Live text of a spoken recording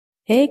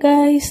Hey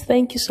guys,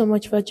 thank you so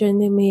much for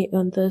joining me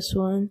on this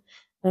one.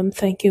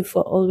 Thank you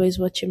for always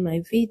watching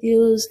my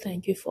videos.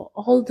 Thank you for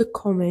all the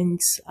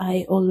comments.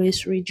 I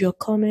always read your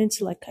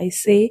comments, like I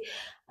say,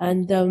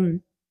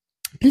 and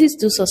please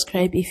do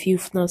subscribe if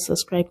you've not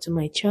subscribed to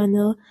my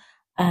channel.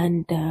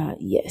 And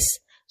yes,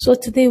 so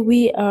today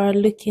we are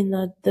looking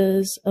at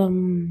this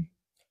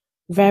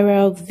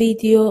viral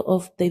video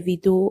of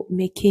Davido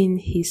making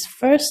his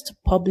first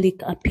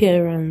public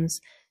appearance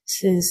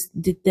since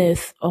the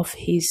death of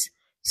his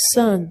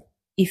son,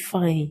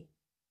 Ifeanyi.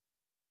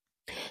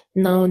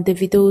 Now,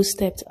 Davido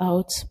stepped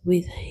out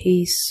with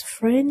his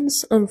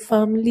friends and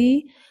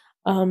family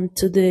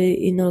to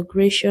the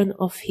inauguration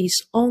of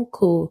his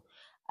uncle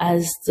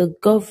as the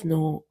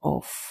governor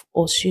of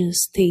Osun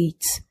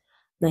State,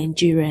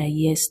 Nigeria,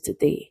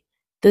 yesterday.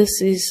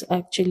 This is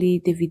actually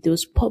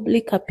Davido's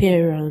public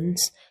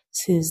appearance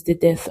since the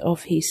death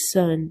of his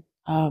son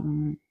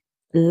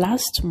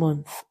last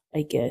month,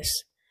 I guess.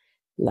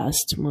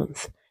 Last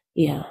month.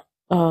 Yeah.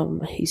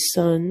 His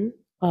son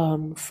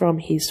from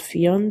his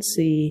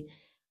fiancée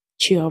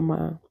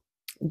Chioma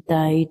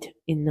died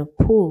in a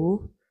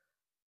pool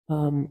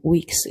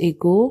weeks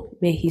ago.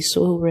 May his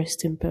soul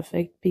rest in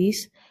perfect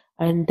peace.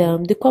 And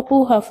the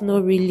couple have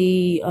not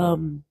really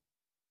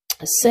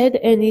said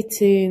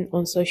anything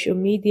on social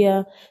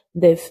media.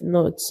 They've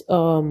not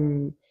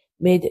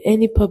made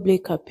any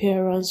public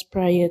appearance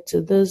prior to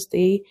this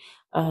day,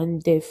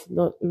 and they've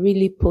not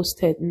really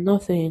posted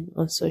nothing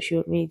on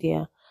social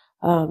media.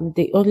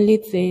 The only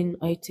thing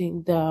I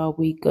think that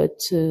we got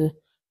to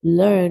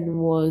learn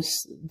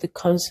was the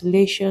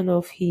cancellation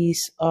of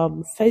his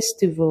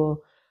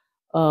festival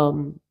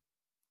 2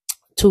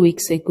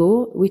 weeks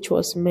ago, which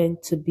was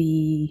meant to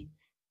be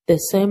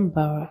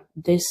December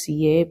this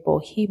year, but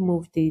he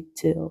moved it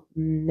till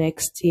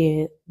next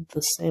year,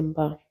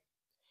 December.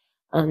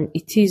 And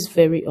it is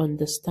very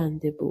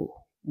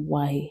understandable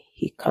why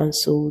he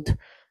cancelled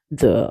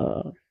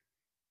the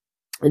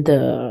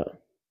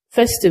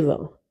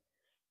festival.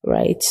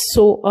 Right.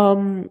 So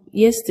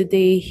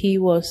yesterday he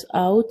was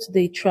out.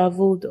 They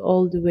traveled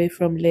all the way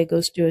from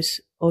Lagos to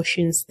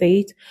Osun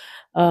State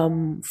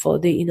for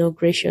the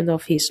inauguration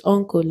of his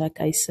uncle,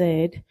 like I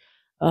said,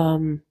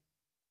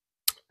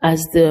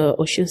 as the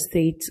Osun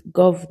State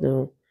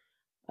governor.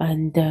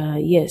 And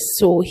yes,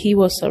 so he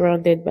was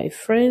surrounded by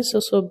friends.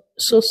 So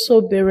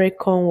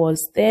Berekon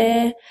was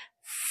there,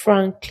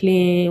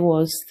 Franklin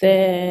was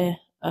there,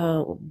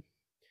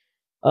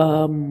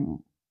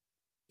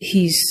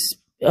 his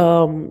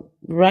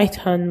right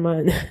hand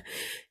man,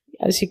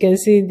 as you can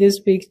see in this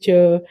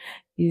picture,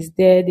 is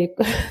there. They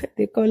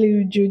call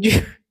him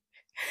Juju.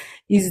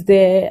 Is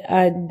there,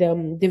 and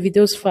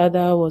Davido's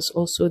father was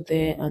also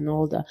there and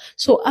all that.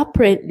 So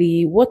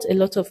apparently what a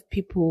lot of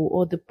people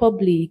or the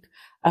public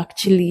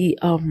actually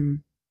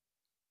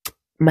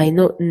might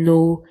not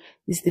know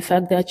is the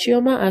fact that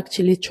Chioma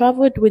actually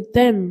traveled with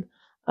them,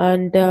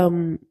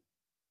 and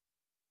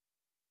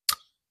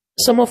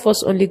some of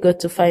us only got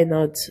to find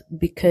out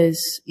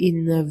because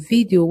in a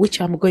video,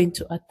 which I'm going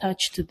to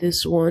attach to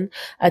this one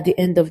at the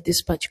end of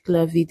this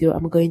particular video,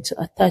 I'm going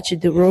to attach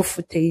the raw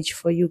footage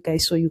for you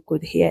guys so you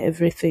could hear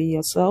everything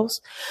yourselves.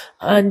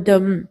 And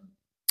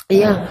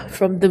yeah,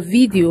 from the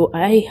video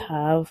I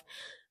have,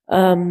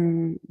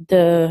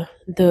 the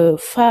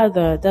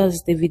father,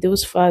 that's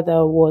Davido's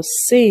father, was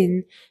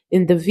seen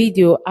in the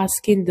video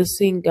asking the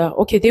singer,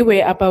 okay, they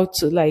were about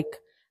to like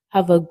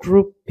have a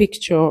group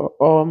picture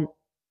or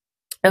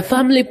a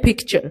family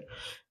picture.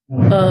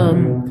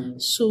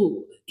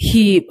 So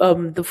he,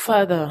 the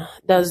father,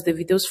 that's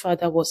Davido's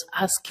father, was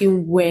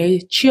asking where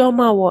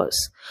Chioma was.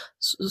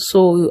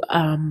 So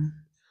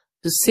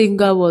the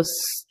singer was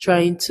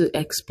trying to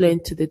explain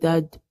to the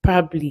dad,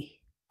 possibly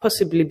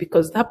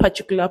because that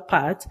particular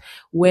part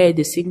where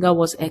the singer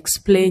was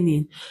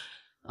explaining,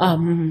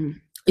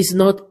 is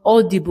not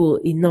audible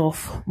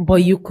enough,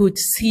 but you could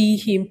see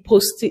him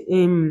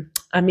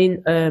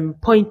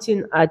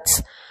pointing at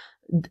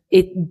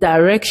a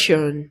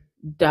direction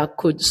that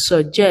could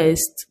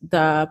suggest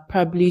that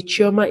probably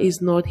Chioma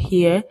is not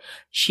here.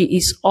 She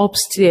is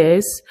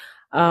upstairs.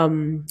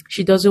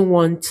 She doesn't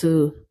want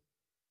the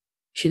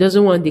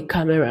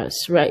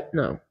cameras right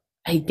now.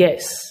 I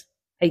guess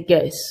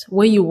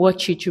when you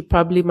watch it, you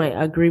probably might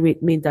agree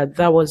with me that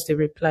that was the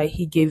reply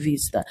he gave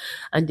is that,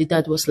 and the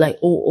dad was like,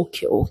 oh,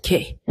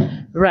 okay.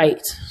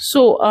 Right.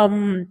 So,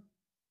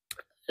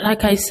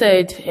 like I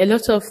said, a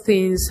lot of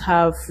things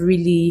have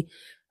really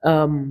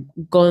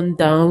gone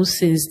down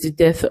since the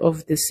death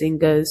of the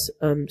singer's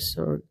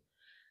son.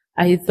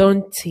 I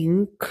don't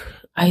think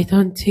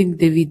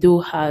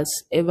Davido has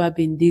ever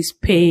been this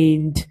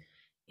pained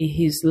in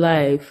his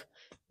life.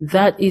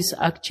 That is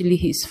actually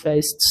his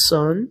first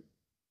son.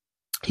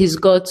 He's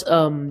got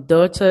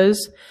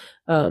daughters.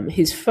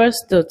 His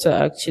first daughter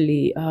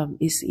actually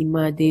is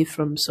Imade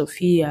from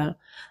Sophia.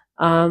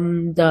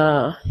 And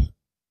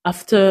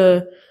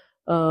after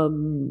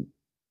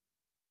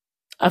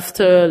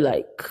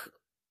like,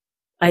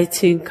 I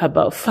think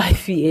about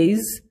 5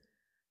 years,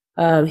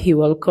 he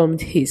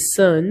welcomed his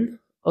son,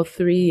 or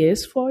 3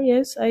 years, 4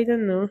 years. I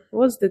don't know.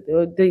 What's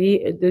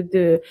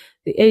the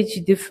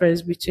age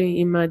difference between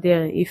Imade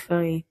and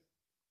Ifeanyi?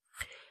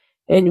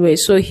 Anyway,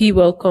 so he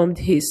welcomed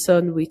his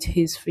son with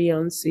his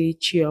fiancée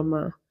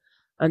Chioma.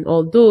 And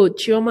although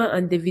Chioma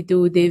and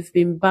Davido, they've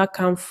been back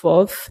and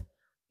forth,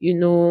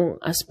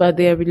 as per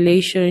their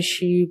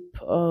relationship,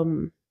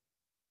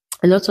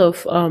 a lot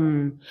of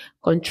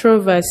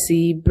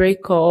controversy,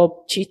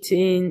 breakup,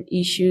 cheating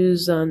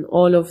issues, and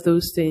all of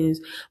those things.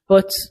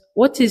 But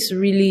what is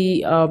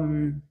really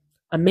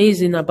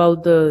amazing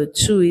about the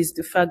two is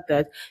the fact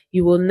that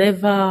you will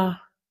never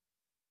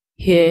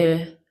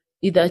hear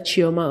either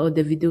Chioma or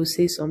Davido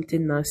say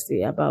something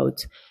nasty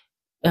about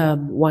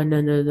one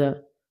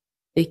another.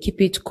 They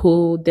keep it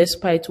cool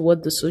despite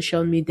what the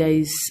social media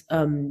is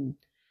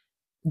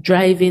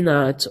driving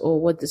at,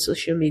 or what the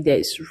social media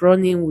is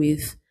running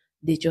with.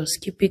 They just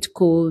keep it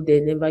cool.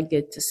 They never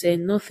get to say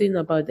nothing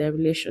about their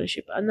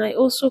relationship. And I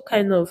also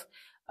kind of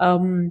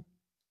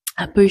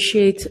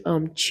appreciate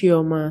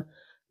Chioma,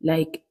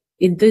 like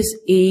in this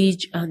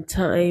age and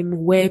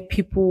time where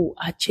people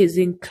are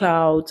chasing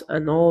clout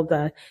and all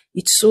that.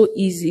 It's so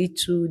easy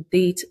to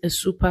date a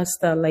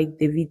superstar like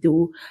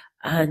Davido,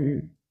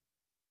 and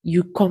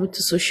you come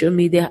to social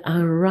media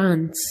and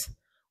rant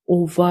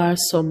over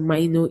some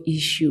minor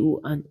issue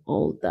and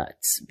all that.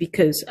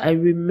 Because I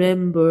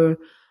remember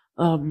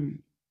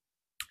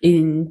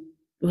in,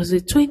 was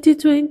it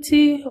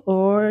 2020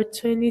 or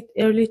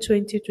early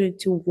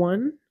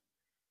 2021,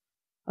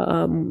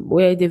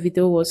 where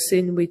Davido was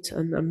seen with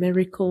an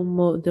American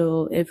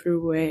model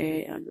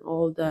everywhere and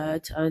all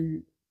that,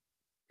 and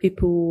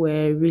people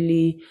were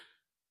really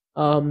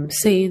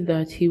saying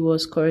that he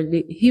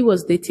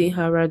was dating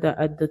her rather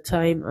at the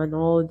time and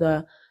all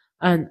that.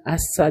 And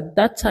as at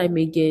that time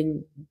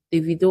again,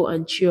 Davido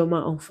and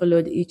Chioma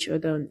unfollowed each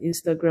other on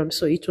Instagram.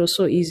 So it was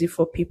so easy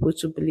for people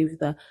to believe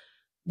that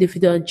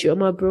Davido and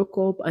Chioma broke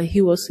up and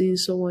he was seeing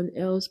someone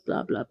else,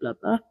 blah, blah, blah,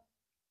 blah.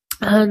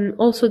 And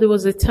also there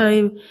was a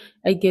time,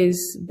 I guess,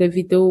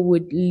 Davido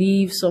would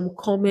leave some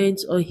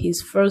comments on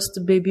his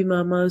first baby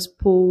mama's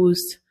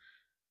post,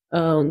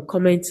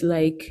 comments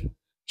like,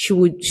 she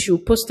would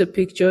post a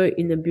picture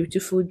in a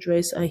beautiful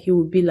dress and he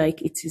would be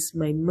like, it is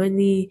my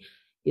money,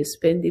 you're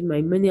spending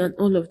my money, and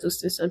all of those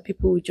things. And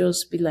people would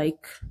just be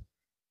like,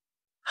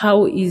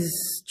 how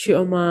is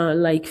Chioma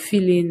like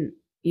feeling,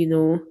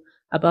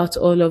 about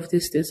all of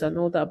these things and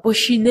all that? But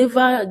she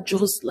never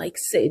just like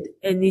said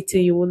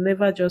anything. You will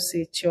never just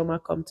see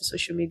Chioma come to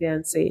social media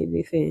and say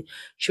anything.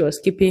 She was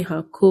keeping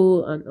her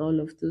cool and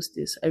all of those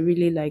things. I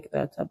really like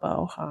that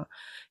about her.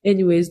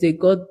 Anyways, they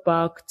got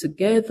back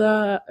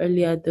together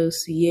earlier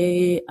this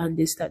year and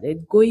they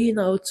started going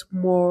out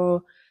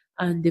more,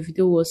 and the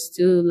video was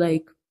still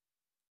like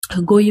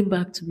going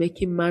back to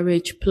making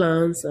marriage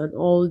plans and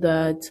all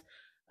that.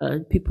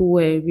 And people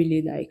were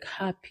really like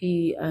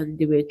happy, and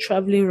they were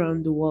traveling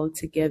around the world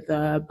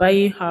together,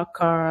 buying her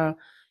car,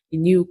 a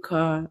new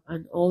car,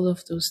 and all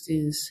of those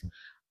things.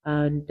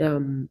 And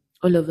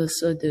all of a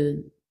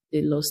sudden,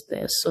 they lost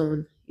their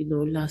son,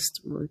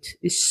 last month.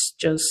 It's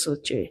just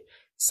such a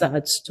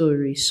sad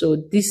story. So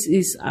this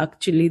is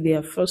actually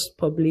their first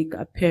public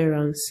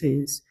appearance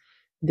since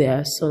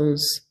their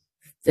son's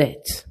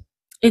death.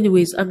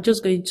 Anyways, I'm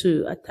just going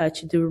to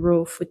attach the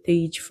raw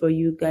footage for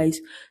you guys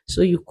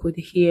so you could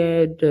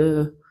hear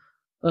the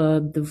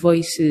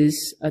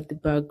voices at the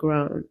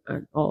background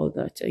and all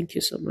that. Thank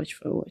you so much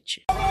for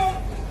watching.